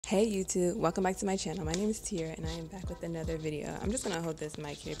Hey YouTube, welcome back to my channel. My name is Tiarra and I am back with another video. I'm just gonna hold this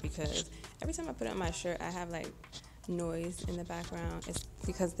mic here because every time I put it on my shirt I have like noise in the background. It's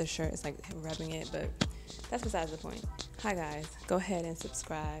because the shirt is like rubbing it, but that's besides the point. Hi guys, go ahead and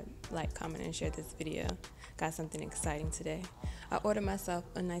subscribe, like, comment, and share this video. Got something exciting today. I ordered myself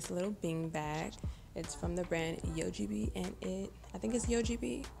a nice little Bing bag. It's from the brand Yogibo, and I think it's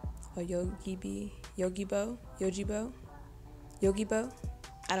Yogibo or Yogibo.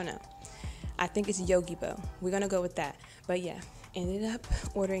 I don't know. I think it's Yogibo. We're gonna go with that. But yeah, ended up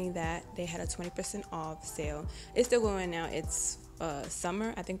ordering that. They had a 20% off sale. It's still going now. It's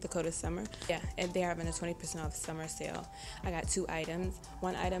summer. I think the code is summer. Yeah, and they're having a 20% off summer sale. I got 2 items.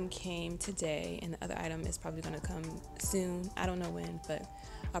 One item came today, and the other item is probably gonna come soon. I don't know when, but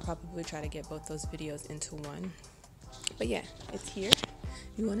I'll probably try to get both those videos into one. But yeah, it's here.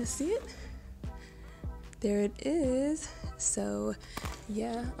 You wanna see it? There it is. So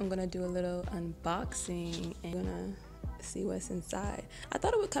yeah, I'm gonna do a little unboxing and I'm gonna see what's inside. I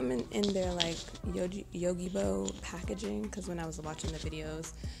thought it would come in their like Yogibo packaging, because when I was watching the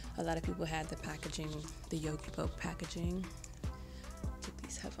videos, a lot of people had the packaging, the Yogibo packaging. Take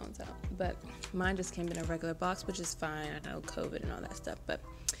these headphones out, but mine just came in a regular box, which is fine. I know COVID and all that stuff, but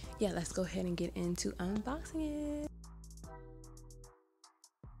yeah, let's go ahead and get into unboxing it.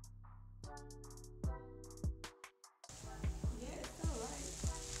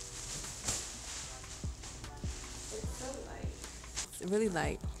 Really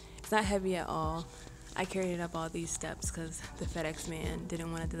light. It's not heavy at all. I carried it up all these steps because the FedEx man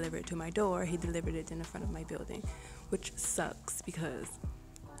didn't want to deliver it to my door. He delivered it in the front of my building, which sucks because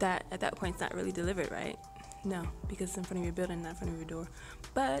that at that point it's not really delivered, right? No, because it's in front of your building, not in front of your door.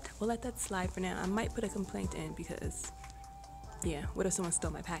 But we'll let that slide for now. I might put a complaint in because, yeah, what if someone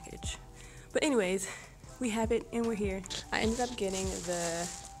stole my package? But anyways, we have it and we're here. I ended up getting the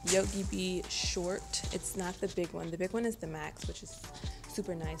Yogibo short. It's not the big one. The big one is the max, which is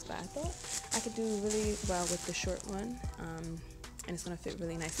super nice, but I thought I could do really well with the short one, and it's gonna fit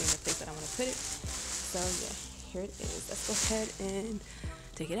really nicely in the place that I want to put it. So yeah, here it is. Let's go ahead and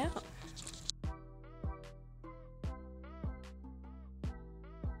take it out.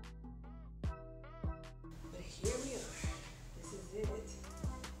 But here we are. This is it.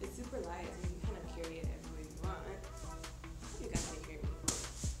 It's super light, so you can kind of carry it everywhere you want. You guys can hear me.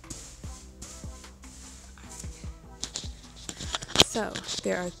 So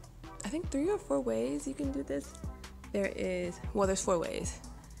there are, I think, 3 or 4 ways you can do this. There's 4 ways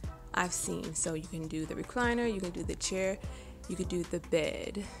I've seen. So you can do the recliner, you can do the chair, you could do the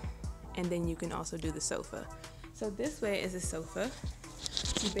bed, and then you can also do the sofa. So this way is a sofa.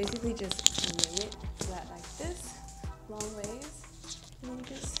 You basically just lay it flat like this, long ways, and then you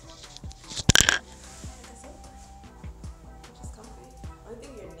just which is comfy. Only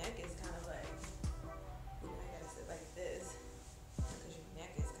thing, your neck is kind of like, you know, you gotta sit like this because your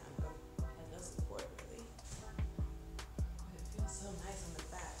neck is kind of has no support really. But it feels so nice on the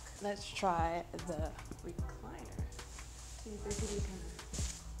back. Let's try the recliner. So you basically kind of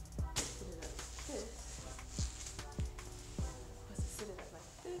sit it up like this. Supposed to sit it up like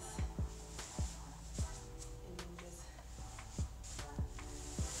this, and then just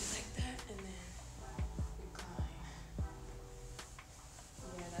do like that, and then recline.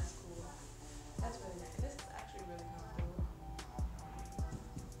 Yeah, that's cool. That's really nice. This is actually really comfortable.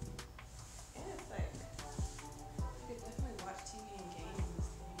 And it's like, you could definitely watch TV and game in this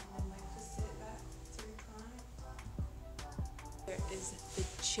thing, and then like just sit back to recline. There is the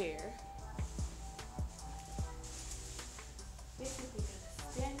chair. Basically, you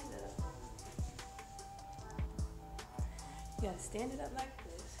gotta stand it up. You gotta stand it up like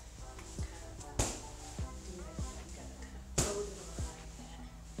this. Do that. You gotta kind of fold it over like that,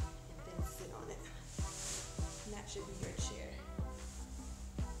 and then sit on it. And that should be your chair.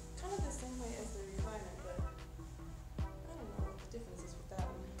 Kind of the same way as the recliner, but I don't know what the difference is with that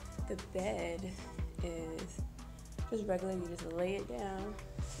one. The bed is just regular. You just lay it down like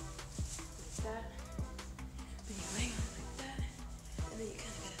that. Then you lay on it like that, and then you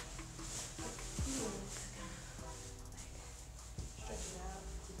kind of gotta stretch it out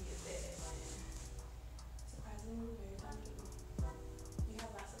to be a bed. And surprisingly, very comfortable. You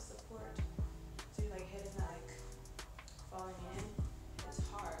have lots of support, so your like head is not like falling in. It's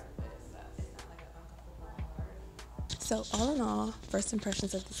hard, but it's not like an uncomfortable hard. So all in all, first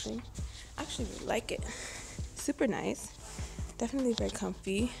impressions of this thing, I actually really like it. Super nice, definitely very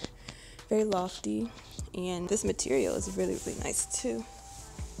comfy, very lofty, and this material is really nice too.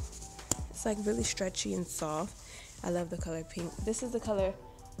 It's like really stretchy and soft. I love the color pink. This is the color,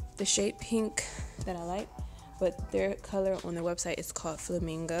 the shade pink that I like. but their color on their website is called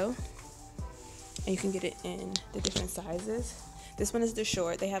Flamingo, and you can get it in the different sizes. This one is the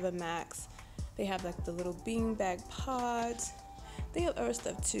short. They have a max. They have like the little beanbag pods. They have other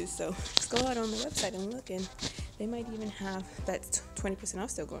stuff too, so just go out on the website and look, and they might even have that 20% off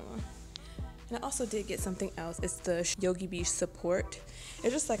still going on. And I also did get something else. It's the Yogibo support.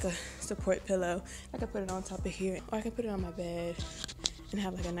 It's just like a support pillow. I can put it on top of here, or I can put it on my bed and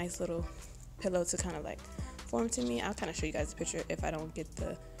have like a nice little pillow to kind of like form to me. I'll kind of show you guys a picture if I don't get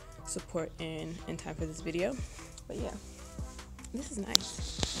the support in time for this video. But yeah, this is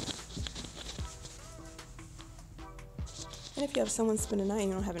nice. And if you have someone spend a night and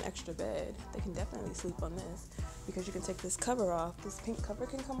you don't have an extra bed, they can definitely sleep on this, because you can take this cover off. This pink cover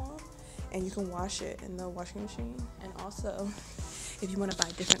can come off, and you can wash it in the washing machine. And also, if you want to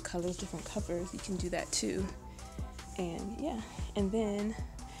buy different colors, different covers, you can do that too. And yeah, and then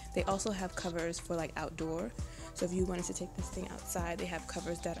they also have covers for like outdoor. So if you wanted to take this thing outside, they have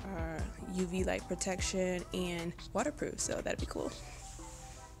covers that are UV light protection and waterproof, so that'd be cool.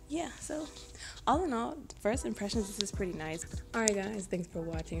 Yeah, so all in all, first impressions, this is pretty nice. Alright guys, thanks for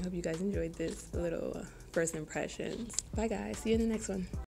watching. I hope you guys enjoyed this little first impressions. Bye guys, see you in the next one.